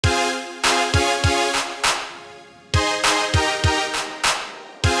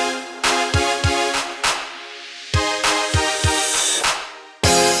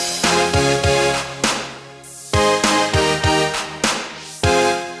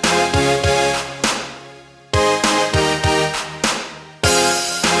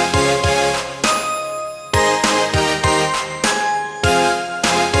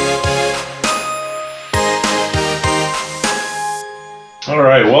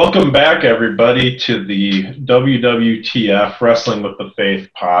Welcome back, everybody, to the WWTF Wrestling with the Faith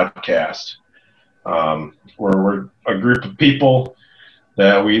podcast, where we're a group of people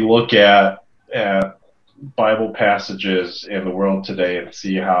that we look at Bible passages in the world today and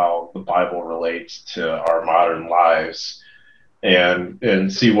see how the Bible relates to our modern lives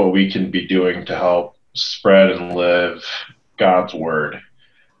and see what we can be doing to help spread and live God's Word.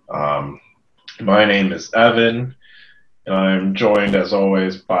 My name is Evan. I'm joined, as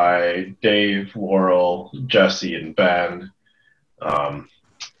always, by Dave, Laurel, Jesse, and Ben.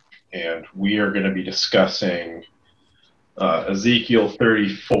 And we are going to be discussing Ezekiel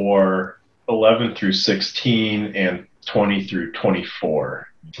 34, 11 through 16, and 20 through 24.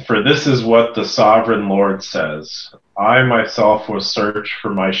 For this is what the sovereign Lord says: I myself will search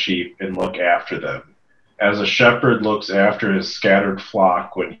for my sheep and look after them, as a shepherd looks after his scattered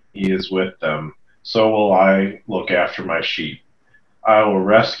flock when he is with them. So will I look after my sheep. I will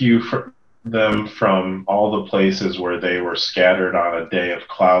rescue them from all the places where they were scattered on a day of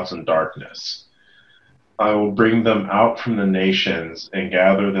clouds and darkness. I will bring them out from the nations and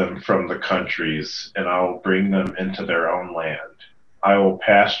gather them from the countries, and I will bring them into their own land. I will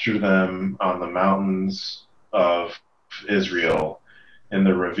pasture them on the mountains of Israel, in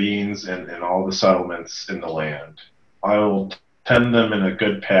the ravines, and in all the settlements in the land. I will tend them in a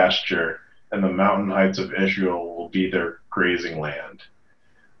good pasture, and the mountain heights of Israel will be their grazing land.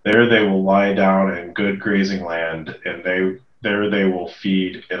 There they will lie down in good grazing land, and there they will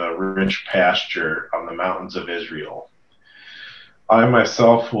feed in a rich pasture on the mountains of Israel. I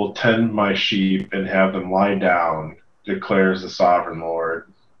myself will tend my sheep and have them lie down, declares the sovereign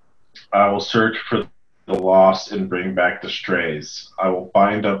Lord. I will search for the lost and bring back the strays. I will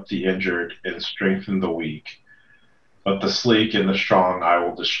bind up the injured and strengthen the weak, but the sleek and the strong I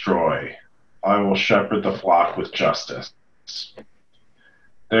will destroy. I will shepherd the flock with justice.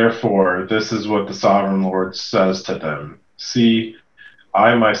 Therefore, this is what the sovereign Lord says to them: See,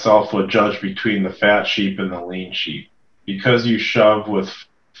 I myself will judge between the fat sheep and the lean sheep. Because you shove with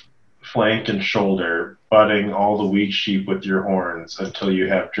flank and shoulder, butting all the weak sheep with your horns until you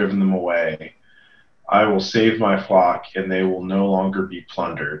have driven them away, I will save my flock, and they will no longer be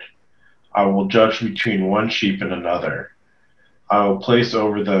plundered. I will judge between one sheep and another. I will place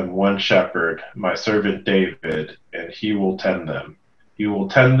over them one shepherd, my servant David, and he will tend them. He will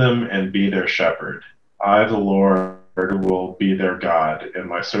tend them and be their shepherd. I, the Lord, will be their God, and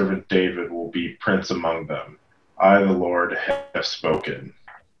my servant David will be prince among them. I, the Lord, have spoken.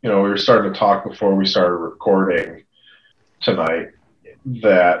 We were starting to talk before we started recording tonight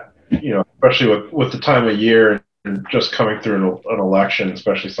that, especially with the time of year and just coming through an election,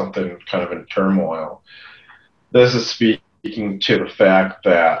 especially something kind of in turmoil, this is speaking to the fact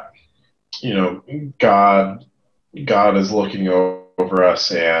that, God is looking over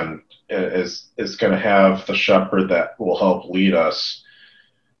us and is going to have the shepherd that will help lead us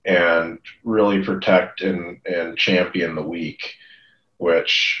and really protect and champion the weak,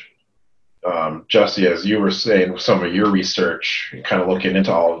 which, Jesse, as you were saying with some of your research, kind of looking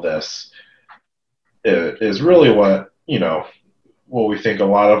into all of this, is really what we think a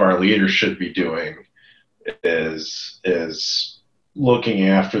lot of our leaders should be doing is looking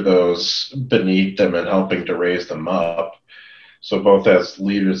after those beneath them and helping to raise them up. So both as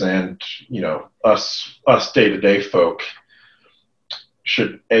leaders and, us day-to-day folk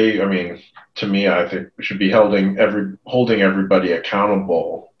should, to me, I think we should be holding everybody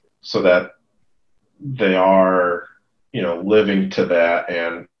accountable so that they are, living to that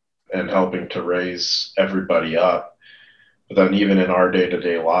and helping to raise everybody up. But then even in our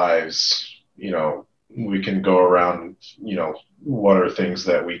day-to-day lives, we can go around, what are things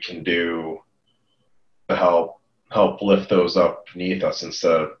that we can do to help lift those up beneath us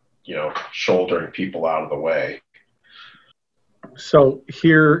instead of, shouldering people out of the way. So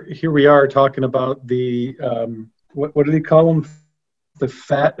here we are talking about the what do they call them? The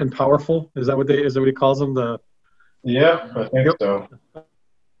fat and powerful? Is that what he calls them? Yeah, I think so.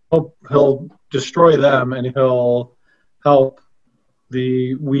 He'll destroy them, and he'll help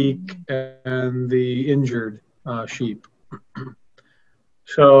the weak and the injured sheep.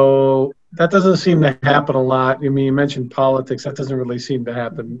 So that doesn't seem to happen a lot. You mentioned politics. That doesn't really seem to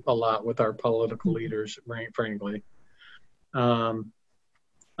happen a lot with our political leaders, frankly. I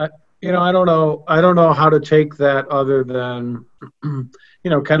don't know how to take that other than,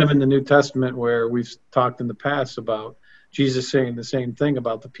 kind of in the New Testament where we've talked in the past about Jesus saying the same thing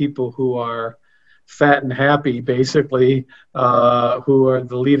about the people who are fat and happy, basically, who are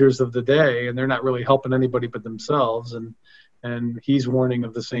the leaders of the day, and they're not really helping anybody but themselves. And he's warning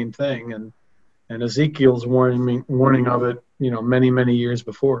of the same thing, and Ezekiel's warning of it many, many years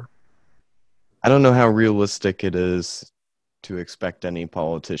before. I don't know how realistic it is to expect any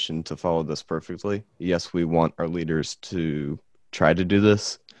politician to follow this perfectly. Yes, we want our leaders to try to do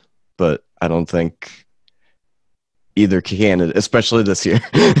this, but I don't think either candidate, especially this year,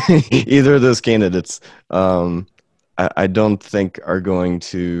 either of those candidates, I don't think are going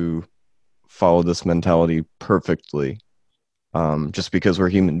to follow this mentality perfectly, just because we're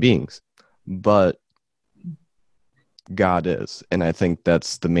human beings. But God is, and I think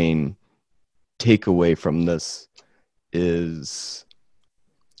that's the main takeaway from this. Is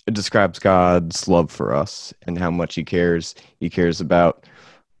it describes God's love for us and how much he cares. He cares about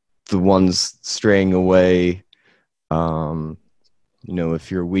the ones straying away. If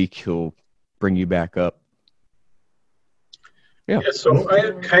you're weak, he'll bring you back up. Yeah. So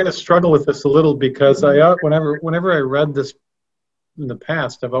I kind of struggle with this a little because whenever I read this in the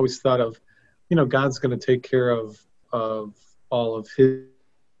past, I've always thought of, God's going to take care of all of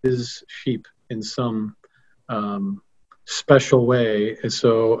his sheep in some special way. And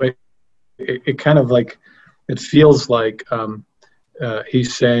so it kind of like, it feels like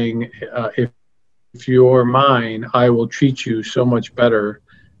he's saying, if you're mine, I will treat you so much better,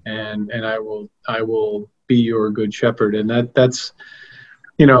 and I will be your good shepherd. And that's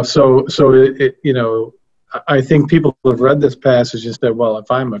I think people who have read this passage and said, well, if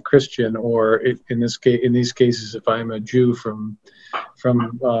I'm a Christian, or in these cases, if I'm a Jew from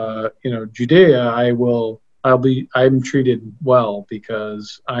Judea, I'm treated well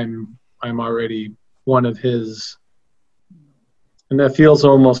because I'm already one of his. And that feels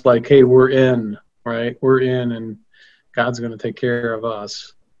almost like, hey, we're in, right? We're in, and God's going to take care of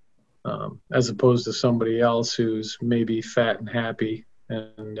us, as opposed to somebody else who's maybe fat and happy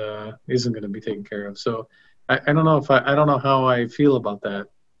and isn't going to be taken care of. So I don't know I don't know how I feel about that.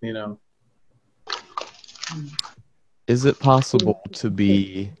 Is it possible to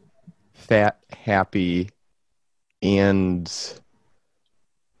be fat, happy, and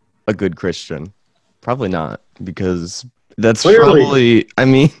a good Christian? Probably not, because that's Clearly. probably, I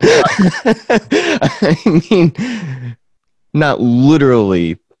mean, not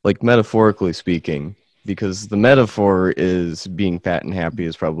literally, like metaphorically speaking, because the metaphor is being fat and happy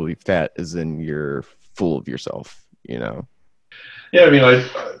is probably fat as in you're full of yourself, Yeah, I mean,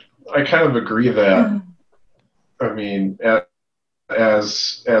 I kind of agree that, I mean,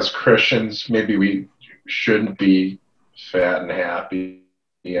 as Christians, maybe we shouldn't be fat and happy.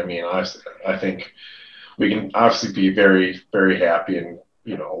 I mean, I think we can obviously be very, very happy, and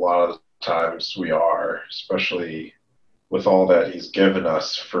a lot of the times we are, especially with all that he's given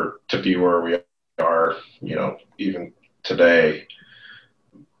us to be where we are, even today.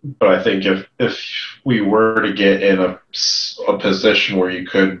 But I think if we were to get in a position where you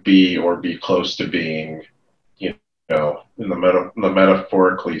could be or be close to being, in the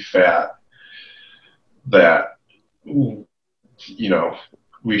metaphorically fat, that we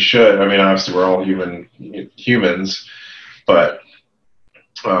should. I mean, obviously we're all humans, but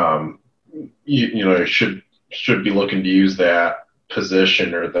you should be looking to use that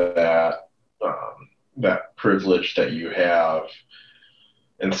position or that privilege that you have,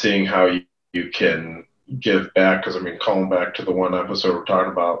 and seeing how you can give back. Because I mean, calling back to the one episode we're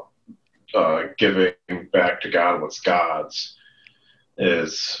talking about, giving back to God what's God's,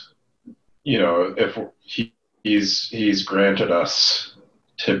 is if he's granted us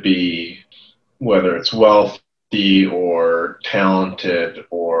to be, whether it's wealthy or talented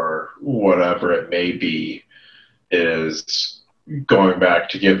or whatever it may be, is going back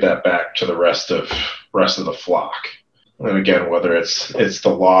to give that back to the rest of the flock. And again, whether it's the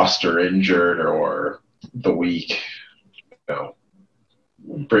lost or injured or the weak,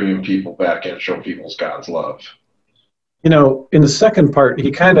 bringing people back and showing people God's love. In the second part,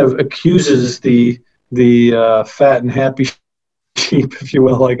 he kind of accuses the fat and happy sheep, if you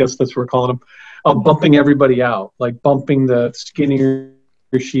will, I guess that's what we're calling them, of bumping everybody out, like bumping the skinnier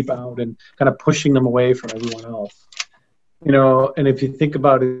sheep out and kind of pushing them away from everyone else. And if you think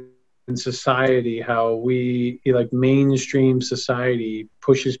about it in society, how we, like mainstream society,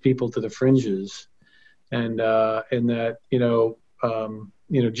 pushes people to the fringes, and that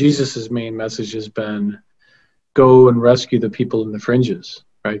Jesus's main message has been, go and rescue the people in the fringes,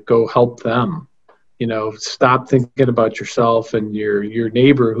 right? Go help them. Stop thinking about yourself and your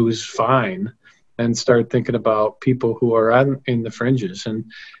neighbor who's fine, and start thinking about people who are in the fringes.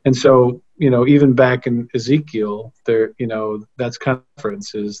 And so, even back in Ezekiel, there, that's kind of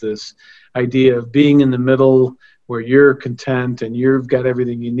reference, is this idea of being in the middle where you're content and you've got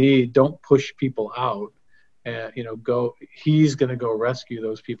everything you need. Don't push people out. He's going to go rescue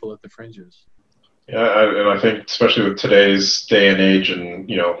those people at the fringes. And I think especially with today's day and age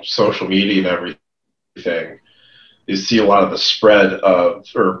and, social media and everything, you see a lot of the spread of,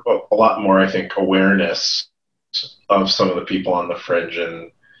 or a lot more, I think, awareness of some of the people on the fringe,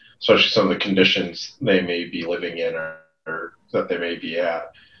 and especially some of the conditions they may be living in, or that they may be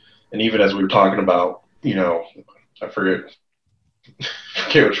at. And even as we were talking about, I forget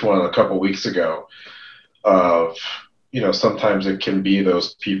which one, a couple weeks ago, of, sometimes it can be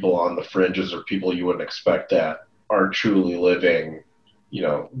those people on the fringes or people you wouldn't expect that are truly living,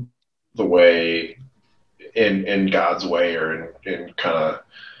 the way, in God's way, or in kind of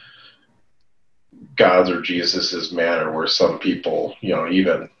God's or Jesus's manner, where some people,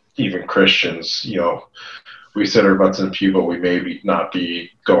 even Christians, we sit our butts in the pew, but we may not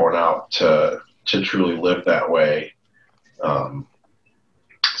be going out to truly live that way.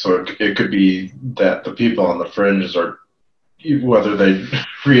 So it could be that the people on the fringes are, whether they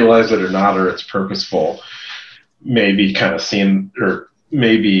realize it or not, or it's purposeful, maybe kind of seeing, or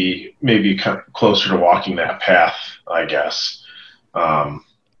maybe kind of closer to walking that path, I guess.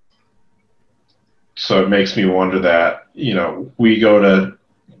 So it makes me wonder that, we go to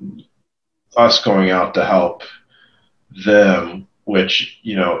us going out to help them, which,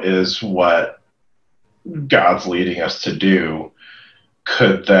 is what God's leading us to do,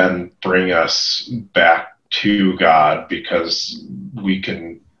 could then bring us back to God, because we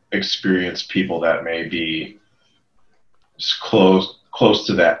can experience people that may be close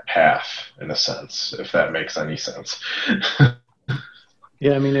to that path, in a sense, if that makes any sense.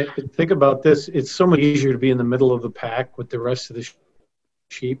 Yeah, I mean, think about this. It's so much easier to be in the middle of the pack with the rest of the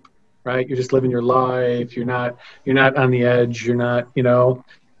sheep, right? You're just living your life. You're not on the edge. You're not,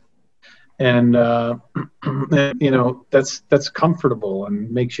 and that's comfortable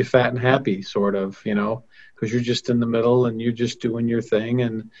and makes you fat and happy, sort of, because you're just in the middle and you're just doing your thing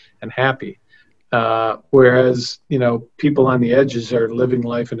and happy. Whereas, people on the edges are living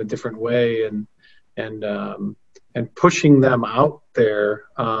life in a different way, and pushing them out there,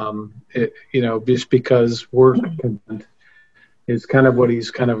 just because work is kind of what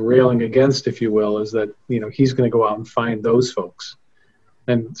he's kind of railing against, if you will, is that, he's going to go out and find those folks.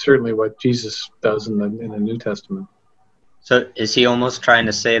 And certainly what Jesus does in the New Testament. So is he almost trying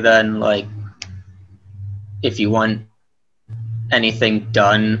to say then, like, if you want anything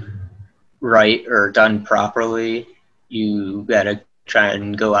done right or done properly, you got to try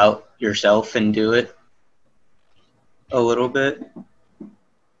and go out yourself and do it a little bit?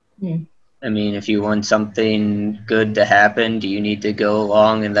 Yeah. I mean, if you want something good to happen, do you need to go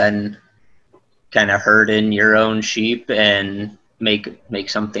along and then kind of herd in your own sheep and make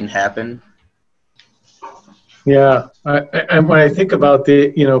something happen? Yeah, and when I think about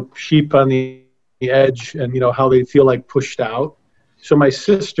the sheep on the edge, and how they feel like pushed out. So my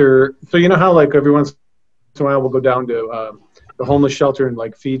sister, so how like every once in a while we'll go down to the homeless shelter and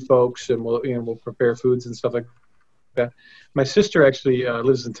like feed folks, and we'll prepare foods and stuff like that. My sister actually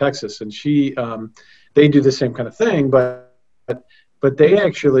lives in Texas, and they do the same kind of thing, but they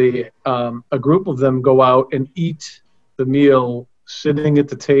actually a group of them go out and eat the meal sitting at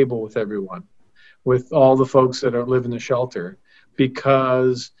the table with everyone, with all the folks that live in the shelter,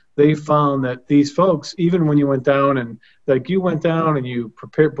 because they found that these folks, even when you went down and you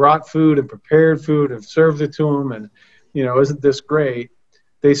brought food and prepared food and served it to them, and isn't this great?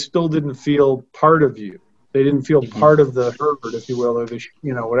 They still didn't feel part of you. They didn't feel part of the herd, if you will, or the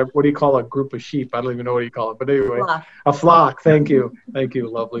whatever. What do you call a group of sheep? I don't even know what you call it, but anyway, a flock. Thank you,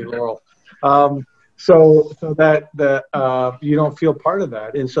 lovely Laurel. So that you don't feel part of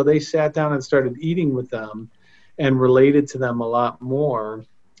that, and so they sat down and started eating with them, and related to them a lot more,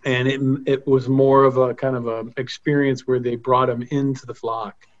 and it was more of a kind of a experience where they brought them into the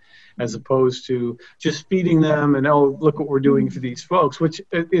flock, as opposed to just feeding them and, oh, look what we're doing for these folks, which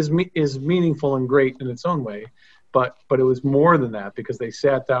is meaningful and great in its own way, but it was more than that, because they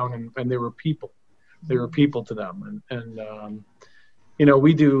sat down and they were people. They were people to them, and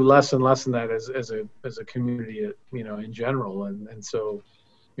we do less and less than that as a community, in general, and so,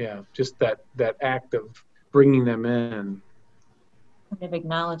 yeah, just that act of bringing them in, kind of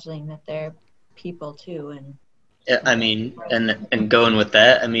acknowledging that they're people too, and I mean, and going with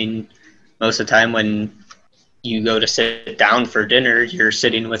that, I mean, most of the time when you go to sit down for dinner, you're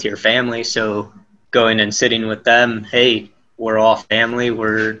sitting with your family, so going and sitting with them, hey, we're all family,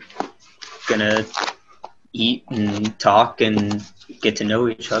 we're gonna eat and talk and get to know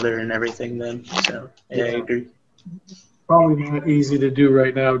each other and everything then. So yeah, I agree. Probably not easy to do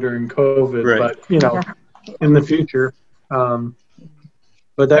right now during COVID, Right. But in the future,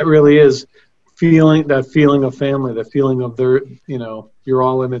 but that really is feeling of family, the feeling of their, you're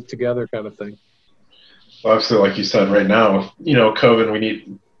all in it together kind of thing. obviously, like you said, right now, COVID, we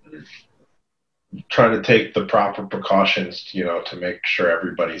need trying to take the proper precautions, to make sure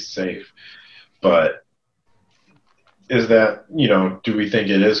everybody's safe. But is that, do we think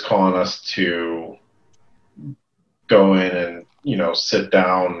it is calling us to go in and, sit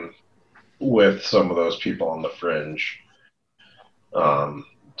down with some of those people on the fringe?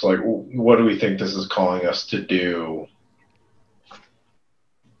 It's like, what do we think this is calling us to do?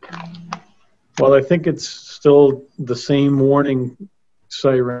 Well, I think it's still the same warning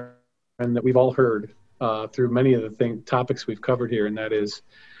siren that we've all heard through many of the topics we've covered here, and that is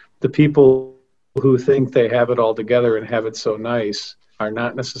the people who think they have it all together and have it so nice are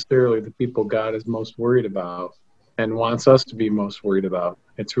not necessarily the people God is most worried about and wants us to be most worried about.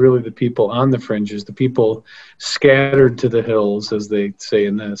 It's really the people on the fringes, the people scattered to the hills, as they say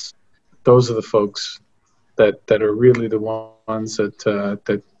in this. Those are the folks that are really the ones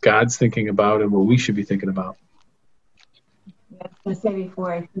that God's thinking about and what we should be thinking about. I was going to say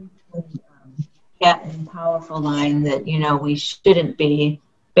before, I think Captain Powerful line that, we shouldn't be,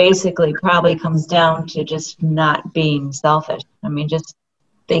 basically probably comes down to just not being selfish. I mean, just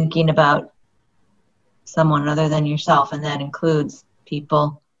thinking about someone other than yourself, and that includes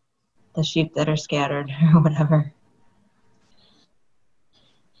people, the sheep that are scattered or whatever.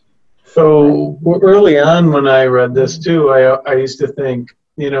 So early on when I read this too, I used to think,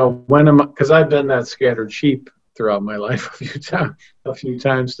 because I've been that scattered sheep throughout my life a few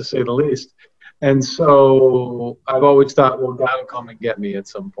times to say the least. And so I've always thought, well, God will come and get me at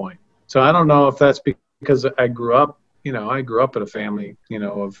some point. So I don't know if that's because I grew up in a family,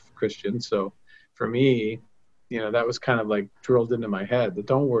 of Christians. So for me, that was kind of like drilled into my head that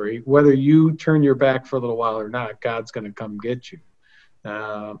don't worry, whether you turn your back for a little while or not, God's going to come get you.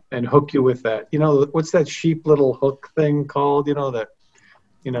 And hook you with that. What's that sheep little hook thing called? Whatever.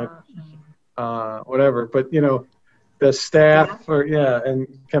 But, the staff and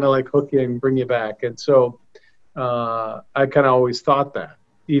kind of like hook you and bring you back. And so I kind of always thought that,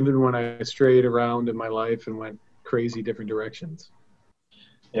 even when I strayed around in my life and went crazy different directions.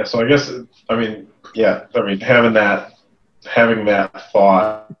 Yeah, so I guess, having that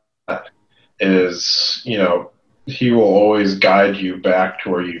thought is, he will always guide you back to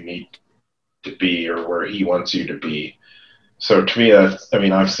where you need to be or where he wants you to be. So to me, that's,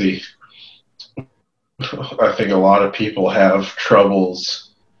 obviously, I think a lot of people have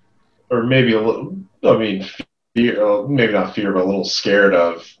troubles, or maybe a little, fear, maybe not fear, but a little scared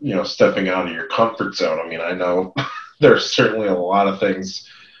of, stepping out of your comfort zone. I know there's certainly a lot of things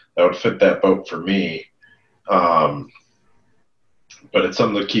that would fit that boat for me. But it's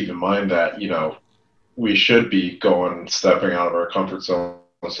something to keep in mind that, we should be stepping out of our comfort zone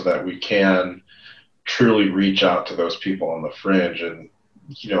so that we can truly reach out to those people on the fringe and,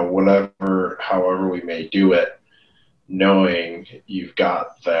 however we may do it, knowing you've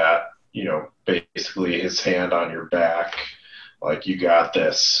got that, basically his hand on your back, like, you got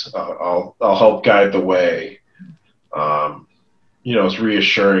this, I'll help guide the way. It's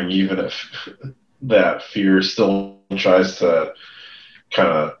reassuring, even if that fear still tries to kind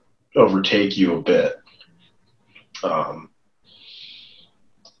of overtake you a bit.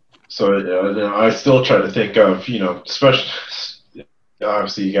 So I still try to think of, especially,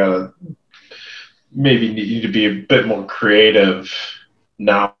 obviously you gotta maybe need to be a bit more creative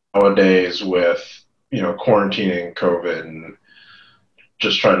nowadays with, quarantining COVID and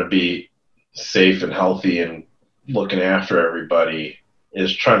just trying to be safe and healthy and looking after everybody,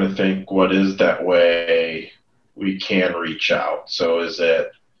 is trying to think, what is that way we can reach out? So is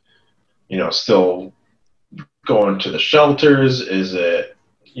it, still going to the shelters? Is it,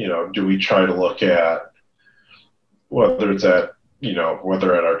 do we try to look at whether it's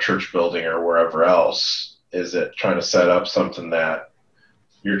whether at our church building or wherever else, is it trying to set up something that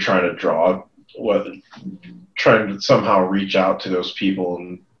you're trying to draw, trying to somehow reach out to those people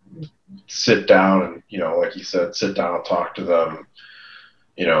and sit down and, like you said, sit down and talk to them,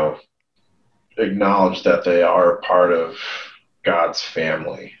 acknowledge that they are part of God's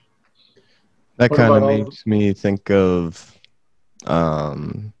family. That kind of makes me think of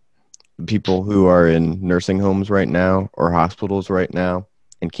people who are in nursing homes right now or hospitals right now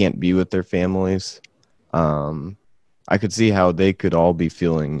and can't be with their families. I could see how they could all be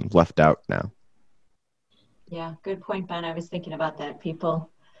feeling left out now. Yeah, good point, Ben. I was thinking about that. People,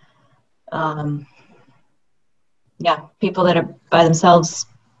 people that are by themselves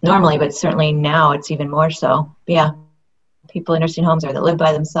normally, but certainly now it's even more so. Yeah, people in nursing homes or that live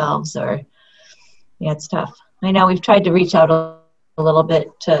by themselves, or it's tough. I know we've tried to reach out a little bit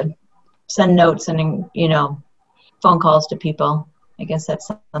to send notes and, phone calls to people. I guess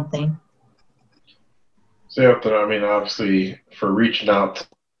that's something. So yeah, but I mean, obviously, for reaching out to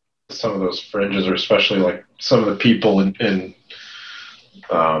some of those fringes, or especially like some of the people in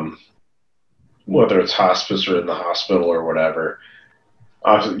um, whether it's hospice or in the hospital or whatever,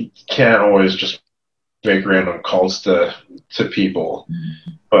 obviously you can't always just make random calls to people.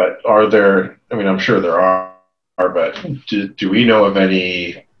 But are there? I mean, I'm sure there are, but do we know of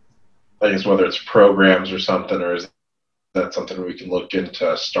any? I guess whether it's programs or something, or is that something we can look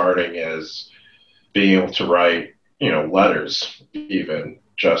into starting as being able to write, letters, even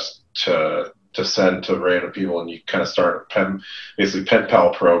just to send to random people, and you kind of start basically pen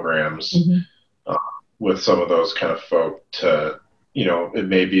pal programs uh, with some of those kind of folk to, it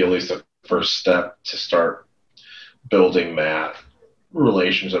may be at least a first step to start building that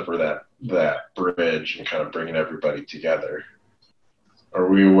relationship or that bridge and kind of bringing everybody together. Are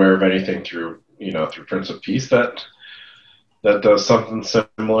we aware of anything through Prince of Peace that does something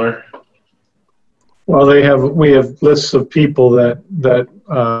similar? Well, we have lists of people that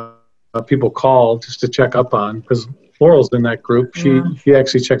people call just to check up on, because Laurel's in that group. She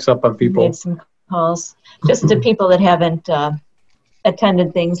actually checks up on people. Made some calls just to people that haven't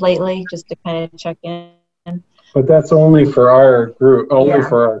attended things lately, just to kind of check in. But that's only for our group, only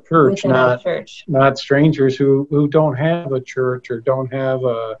for our church, Within our church. not strangers who don't have a church or don't have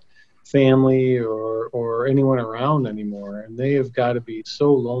a family or anyone around anymore, and they have got to be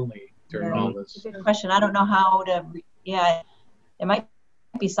so lonely during all this. Good question. I don't know how to. Yeah, there might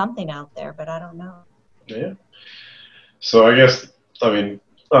be something out there, but I don't know. Yeah. So I guess, I mean,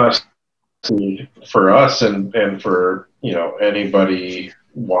 for us and for anybody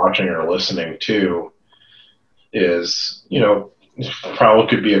watching or listening too, is probably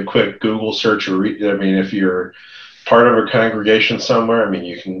could be a quick Google search or I mean, if you're part of a congregation somewhere, I mean,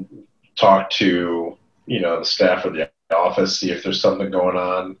 you can talk to the staff of the office, see if there's something going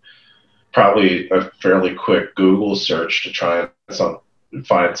on. Probably a fairly quick Google search to try and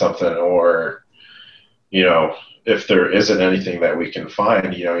find something, or if there isn't anything that we can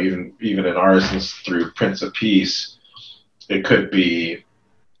find, even in ours through Prince of Peace, it could be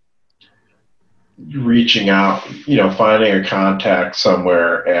reaching out, finding a contact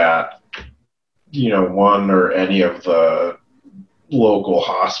somewhere at, one or any of the local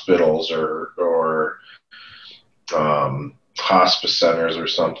hospitals or hospice centers or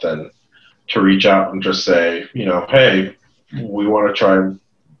something, to reach out and just say, hey, we want to try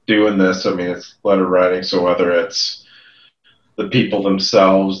doing this. I mean, it's letter writing, so whether it's the people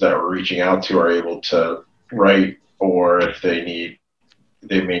themselves that we're reaching out to are able to write, or if they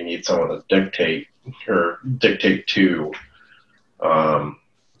may need someone to dictate to,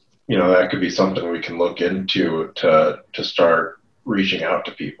 that could be something we can look into to start reaching out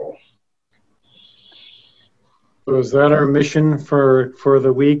to people. So is that our mission for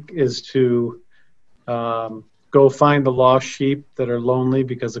the week, is to go find the lost sheep that are lonely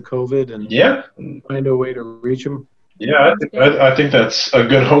because of COVID and find a way to reach them? Yeah, I think that's a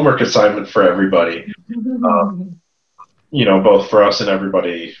good homework assignment for everybody. Both for us and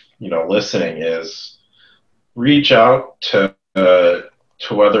everybody, listening, is reach out to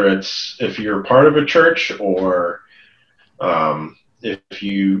whether it's if you're part of a church, or if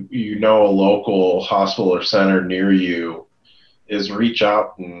you know a local hospital or center near you, is reach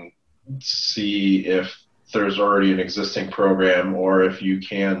out and see if there's already an existing program, or if you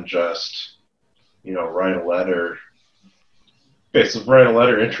can just write a letter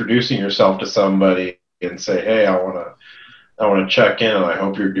introducing yourself to somebody and say, hey, I want to check in, and I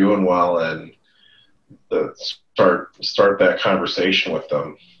hope you're doing well, and start that conversation with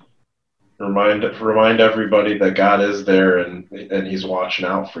them. Remind everybody that God is there and He's watching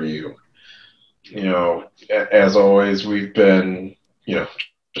out for you. As always, we've been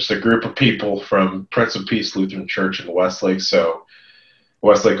just a group of people from Prince of Peace Lutheran Church in Westlake,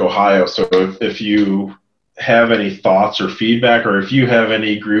 Ohio. So if you have any thoughts or feedback, or if you have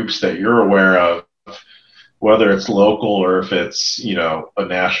any groups that you're aware of, whether it's local or if it's a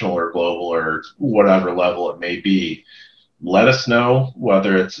national or global or whatever level it may be, let us know,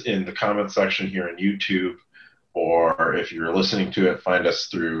 whether it's in the comment section here on YouTube, or if you're listening to it, find us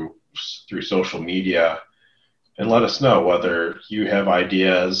through social media, and let us know whether you have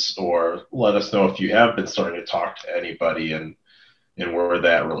ideas, or let us know if you have been starting to talk to anybody and where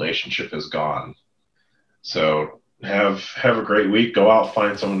that relationship has gone. So have a great week. Go out,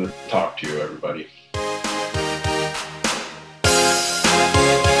 find someone to talk to, everybody.